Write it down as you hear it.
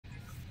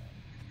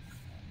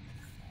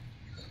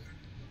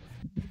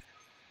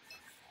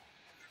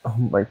Oh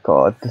my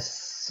god, this is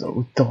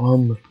so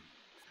dumb.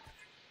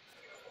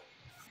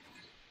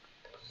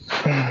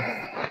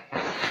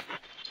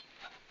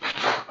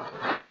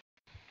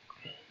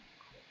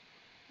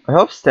 I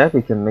hope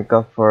Steffi can make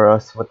up for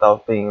us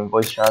without being in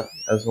voice chat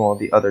as well as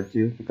the other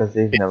two because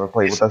they've never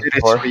played with us It is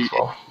before. free.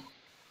 So.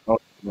 Oh,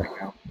 right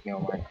now. No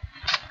mind.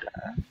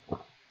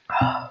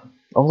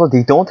 Also,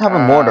 they don't have a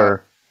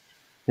mortar.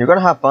 You're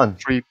gonna have fun.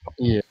 Free.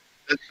 Yeah.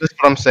 That's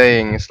what I'm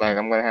saying. It's like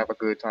I'm gonna have a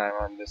good time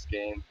on this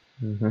game.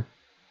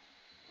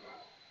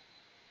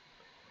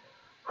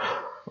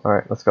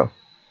 Alright, let's go.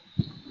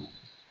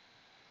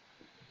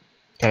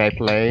 Can I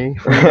play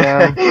for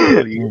them?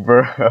 Please.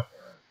 Bruh.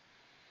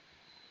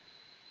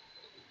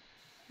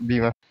 Be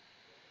my.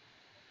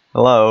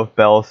 Hello,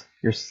 Bells.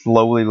 You're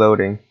slowly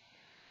loading.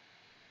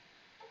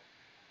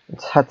 I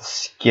just had to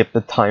skip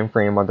the time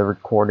frame on the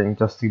recording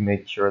just to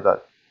make sure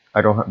that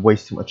I don't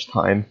waste too much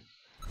time.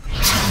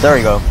 There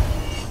we go.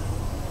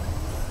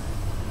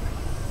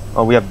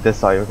 Oh, we have this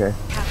side, okay.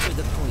 Capture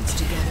the points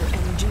to gather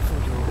energy for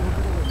your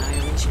orbital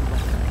annihilation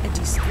weapon and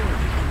destroy the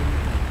enemy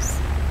base.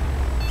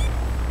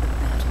 The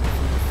battle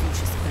for the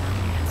Fuchsia's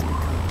family has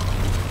begun.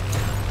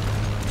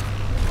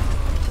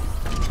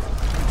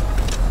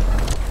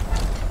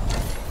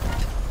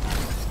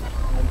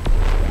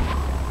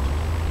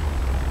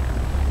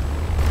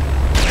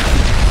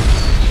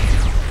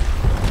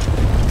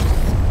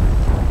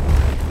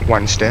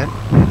 One's dead.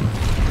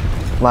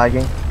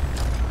 Lagging.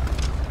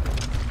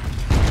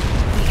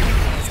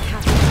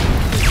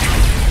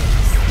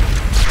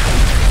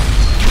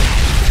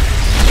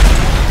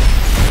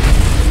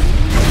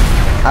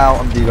 Ow,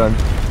 I'm D-gun.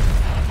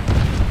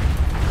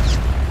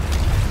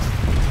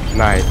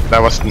 Nice.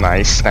 That was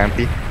nice,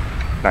 Stampy.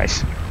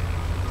 Nice.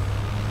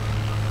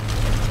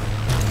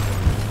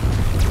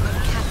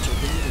 Capture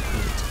the middle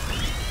point.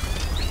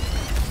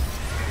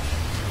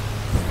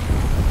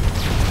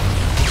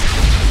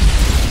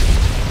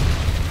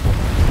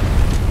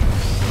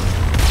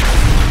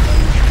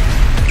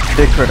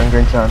 Big crit on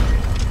Green Chan.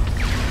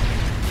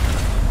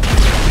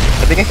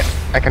 I think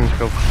I can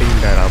go clean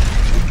that up.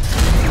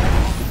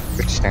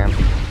 Good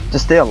Stampy.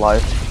 Just stay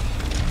alive.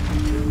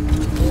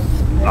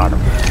 Bottom.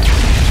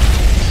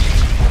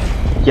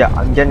 Yeah,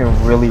 I'm getting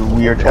really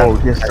weird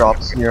FPS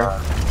drops here.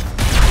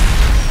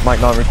 Might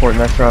not record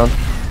next round.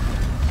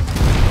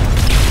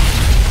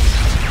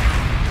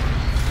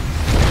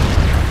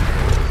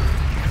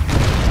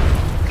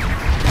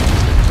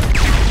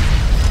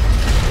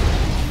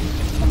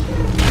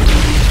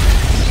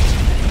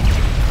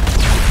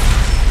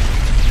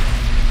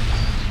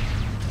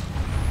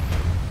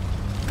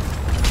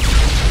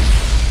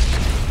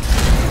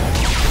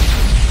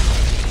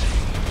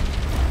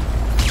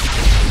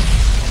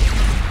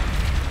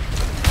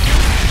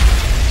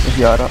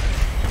 Yara.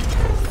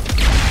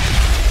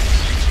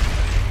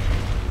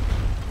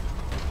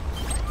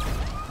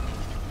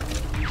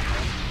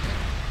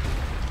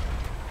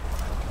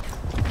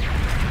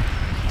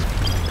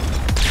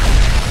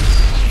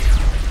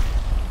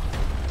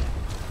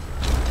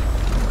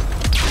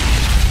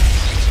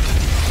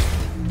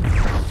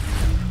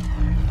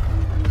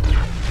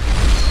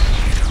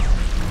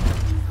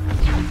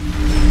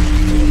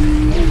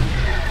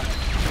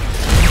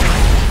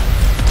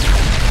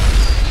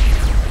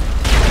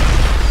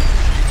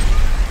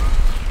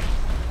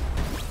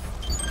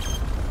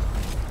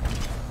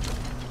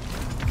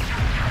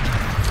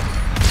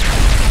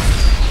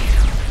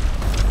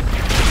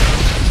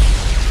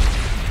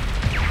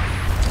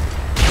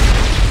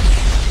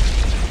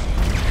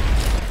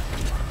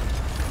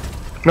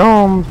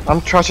 No,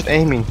 I'm trusted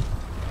aiming.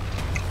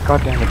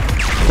 God damn it.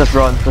 Just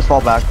run, just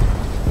fall back.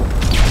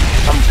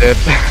 I'm dead.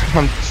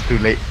 I'm just too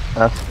late.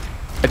 I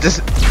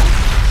just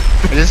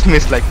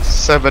missed like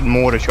 7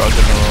 mortar shots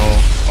in a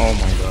row. Oh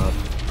my god.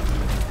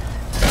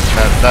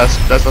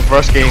 That's the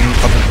first game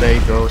of the day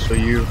goes for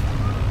you.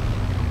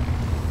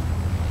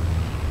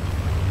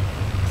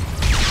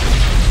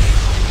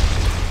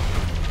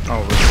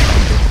 Oh, really?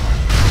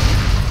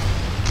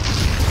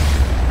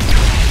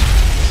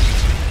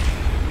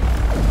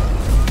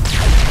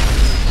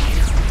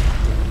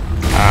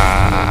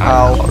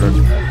 Ow.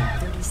 30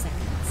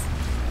 seconds.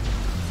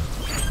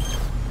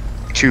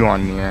 2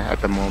 on me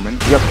at the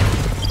moment. Yep.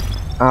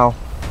 Ow.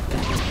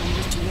 Gather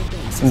points to your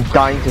base. I'm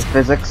dying to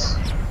physics.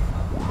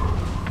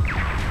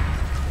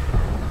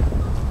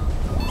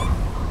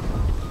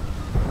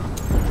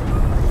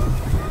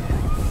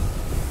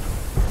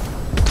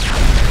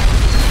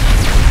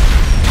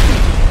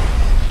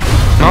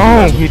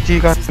 No, he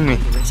got me.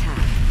 Under attack.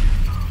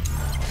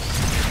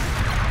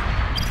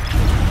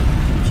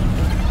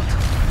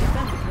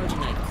 Defend the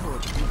protonite core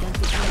to prevent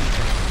the enemy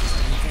from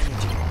harvesting its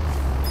energy.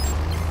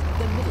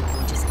 The middle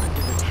point is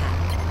under attack.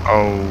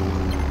 Oh.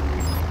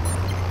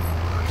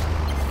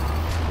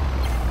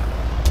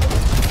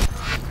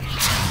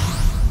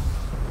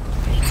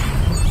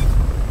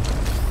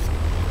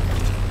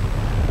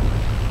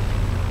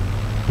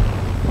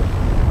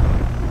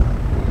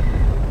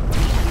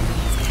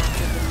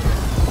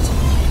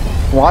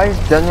 Why is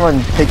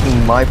Denron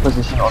taking my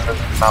position on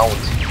this mount?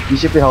 He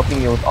should be helping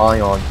me with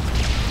Ion.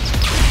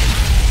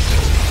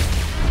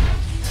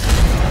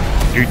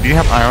 Do you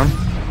have iron?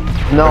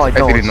 No, I I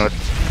don't. didn't know.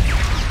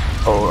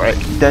 Oh, right.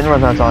 Denron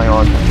has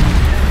ion.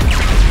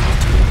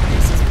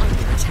 Base is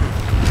under attack.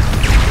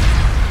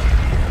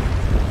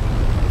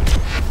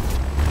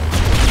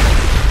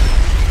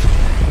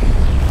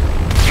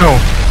 No.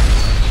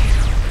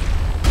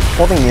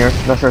 Holding near,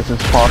 not sure if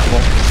it's possible.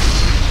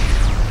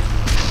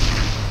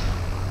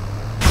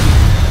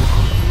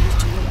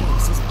 To your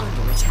base is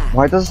under attack.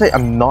 Why does it say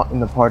I'm not in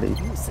the party?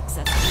 You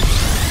successfully.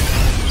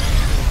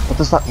 What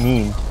does that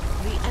mean?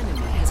 The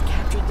enemy has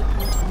captured the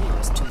point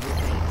nearest to your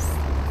base.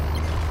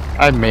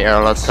 I made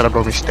a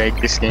terrible mistake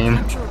this game.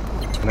 Capture a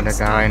point to I'm gonna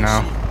extend die the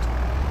now. shield.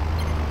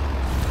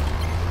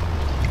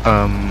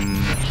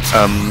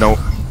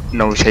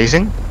 No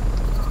chasing?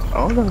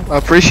 Oh, I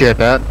appreciate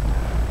that.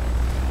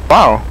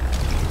 Wow.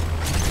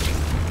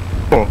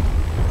 Oh.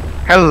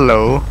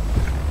 Hello.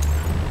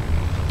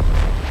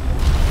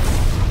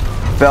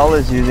 Bell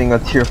is using a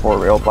tier 4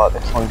 rail, but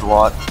explains a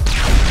lot.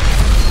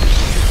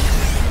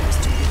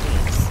 Nearest to your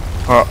base.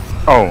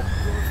 Oh.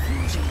 Your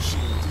fusion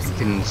shield is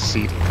Didn't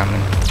see it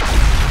coming.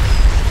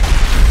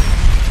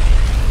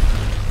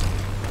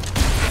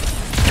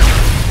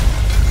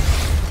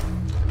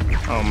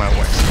 Oh, my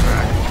wife's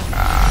back.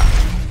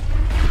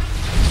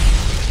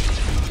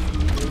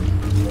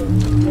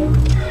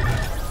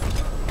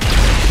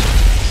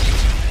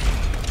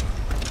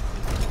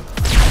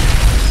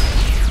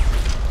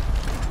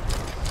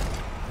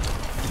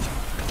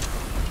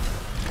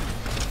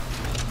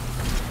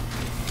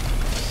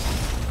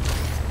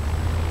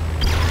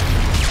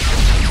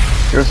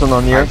 Here's one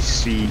on I near.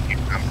 see.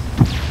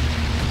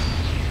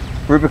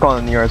 Rubicon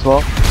on near as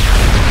well.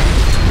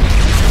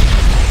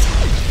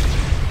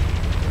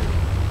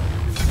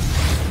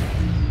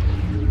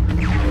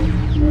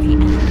 the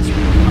enemy's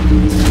remaining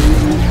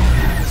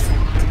is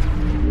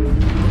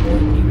 100%.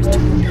 Nearest to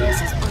your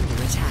base is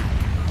under attack.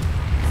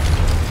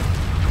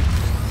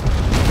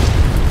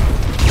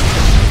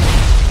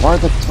 Why are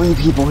there 3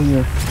 people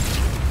here?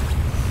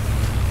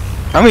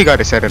 Now we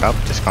gotta set it up.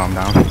 Just calm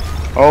down.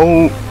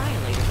 Oh, Your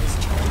annihilator is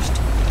charged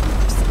to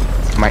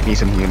 100%. might need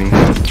some healing.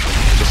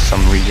 Just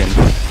some regen.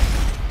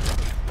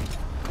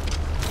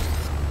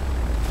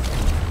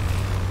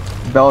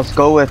 Bell, let's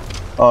go with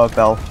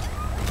Bell.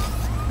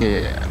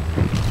 Yeah.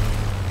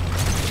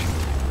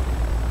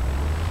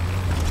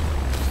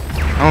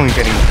 I'm only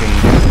getting ping.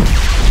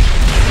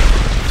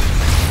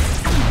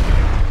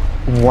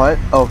 What?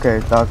 Okay,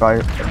 that guy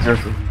is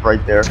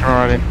right there.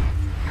 Alright.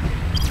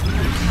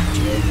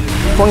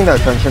 Pulling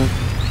that attention.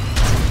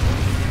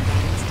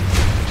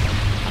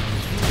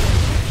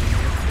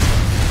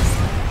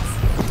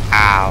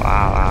 Ow,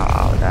 ow, ow,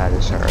 ow. That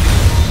is hurt.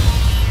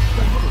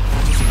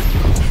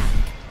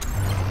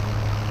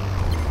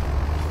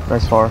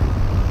 Nice far.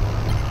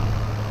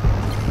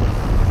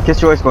 Kiss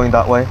Joy's going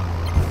that way.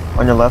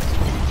 On your left.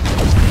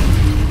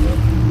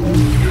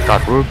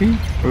 Got Ruby.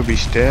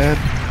 Ruby's dead.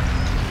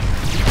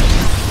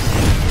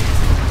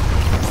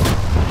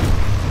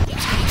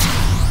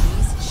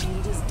 Base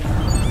shield is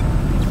down.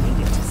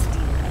 Ring it to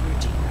steal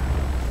energy.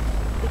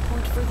 The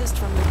point furthest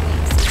from your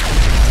base is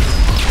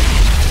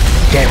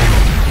Damn it.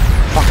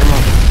 Fuck him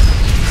up.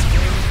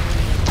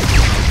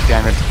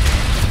 Damn it.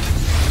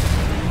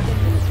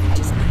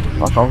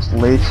 Fuck, I was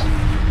late.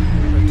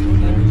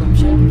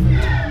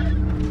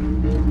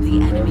 the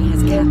enemy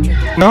has captured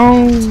the No.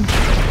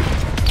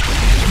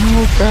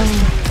 No, Ben.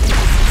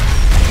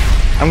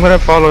 I'm gonna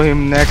follow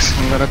him next.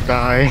 I'm gonna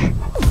die.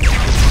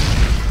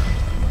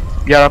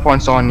 Yeah, that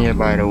one's on here,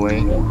 by the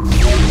way.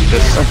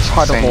 Just Let's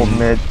try to hold saying.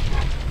 mid.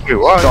 Wait,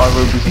 what? Star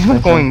Ruby He's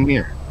not suspension. going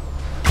near.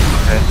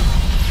 Okay.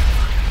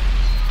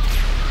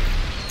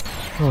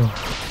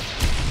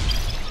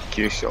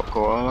 Kirishio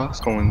Koala's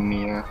going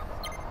near.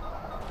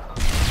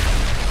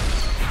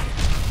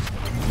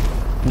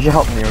 You should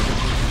help near.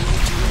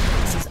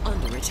 base is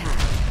under attack.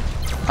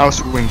 I was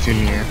going to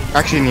near.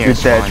 Actually, near You're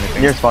is fine, I dead.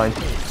 think. Near's fine.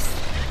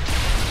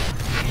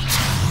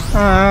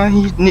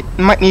 He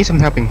might need some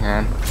helping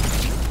hand.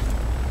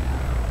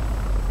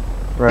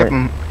 Right.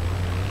 Yep,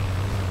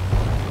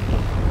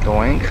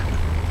 Doink.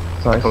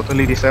 Nice.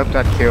 Totally deserved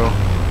that kill.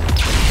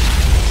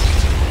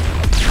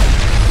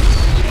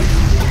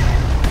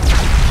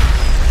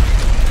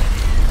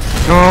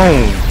 No!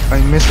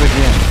 I missed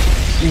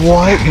again.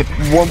 What?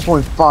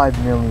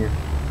 1.5 million.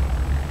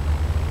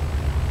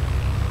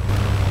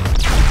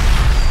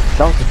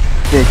 That was a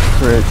big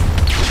crit.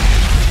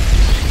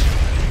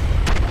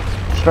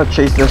 Should I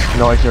chase this?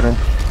 No, I shouldn't.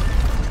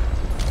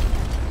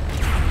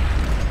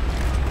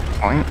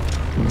 Doink.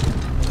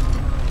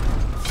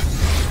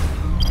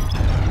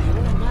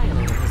 Your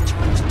annihilator is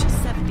charged to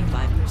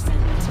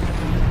 75%.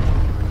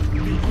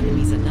 The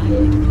enemy's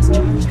annihilator is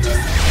charged to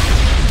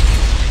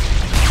 70%.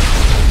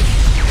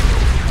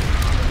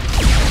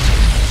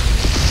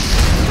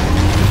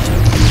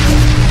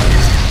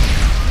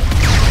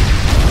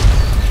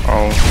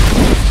 Oh.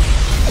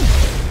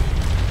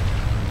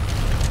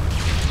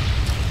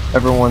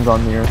 Everyone's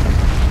on the earth.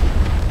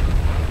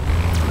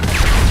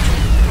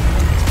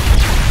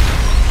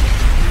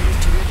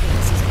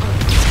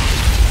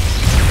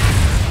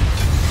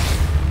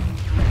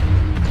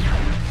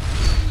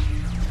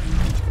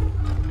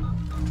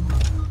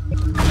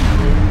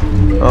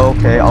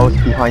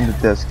 behind the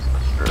disc.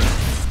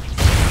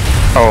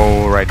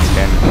 Oh, right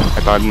again.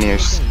 I thought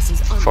Near's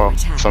for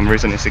some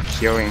reason is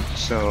securing,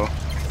 so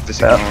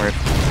just ignore it.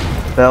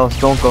 Bells,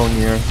 don't go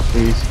near,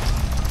 please.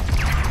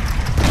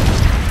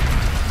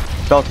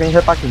 Bells, can you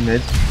hit back to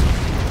mid?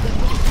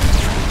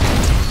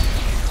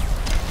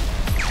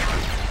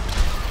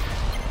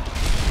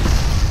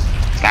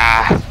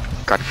 Ah,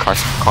 got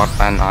caught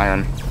by an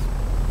iron.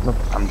 Nope.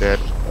 I'm dead.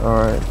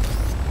 Alright.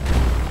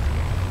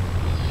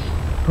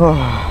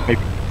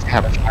 Maybe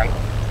have a chance.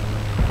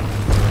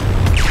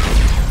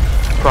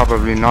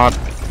 Probably not.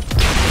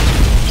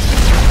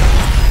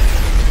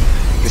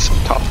 This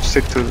tough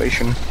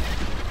situation.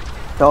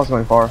 Bells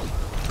going far.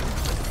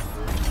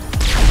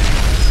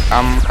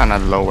 I'm kinda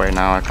low right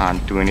now, I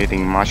can't do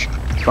anything much.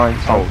 Fine.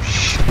 Oh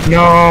shit.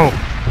 No!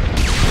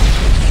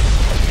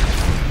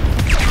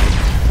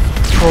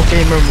 Pro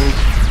gamer move.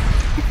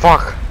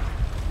 Fuck.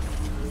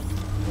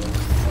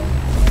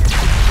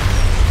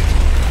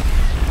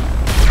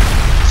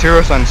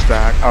 Zero Sun's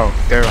back. Oh,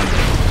 they're on.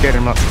 Get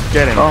him up.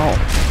 Get him. Oh.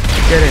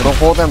 Get him. Don't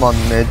hold them on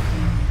mid.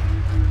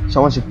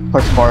 Someone should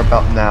push far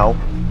about now.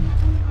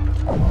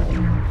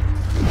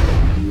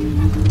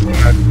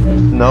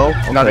 No?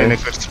 Okay. Not in a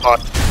good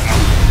spot.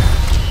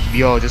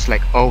 We all just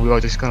like, oh, we all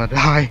just gonna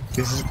die.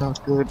 This is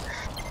not good.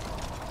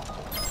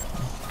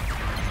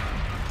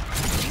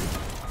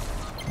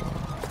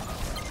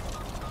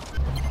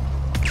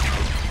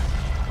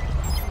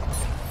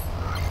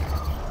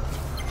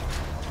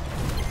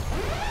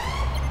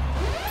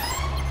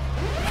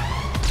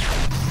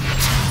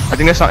 I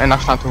think there's not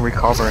enough time to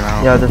recover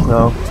now. Yeah, there's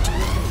no.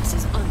 Base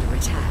is under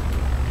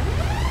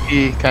attack.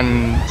 He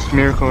can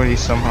miraculously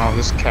somehow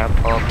just cap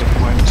off the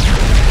points.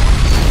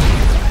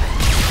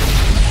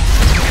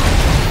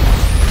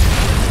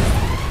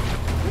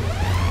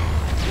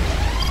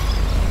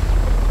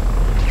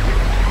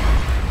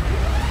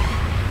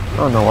 I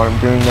don't know what I'm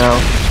doing now.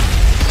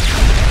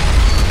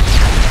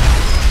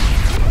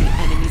 The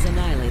enemy's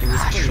annihilator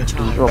is fully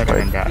charged. Better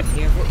than that.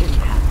 Prepare for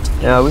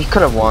impact. Yeah, we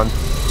could have won.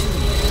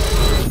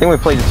 I think we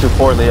played it too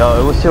poorly.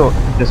 It was too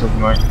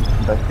disorganized.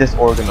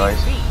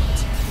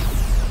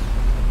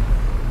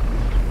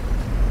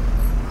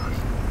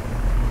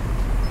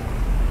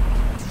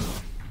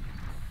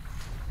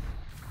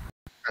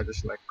 I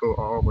just like go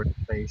all over the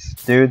place.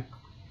 Dude,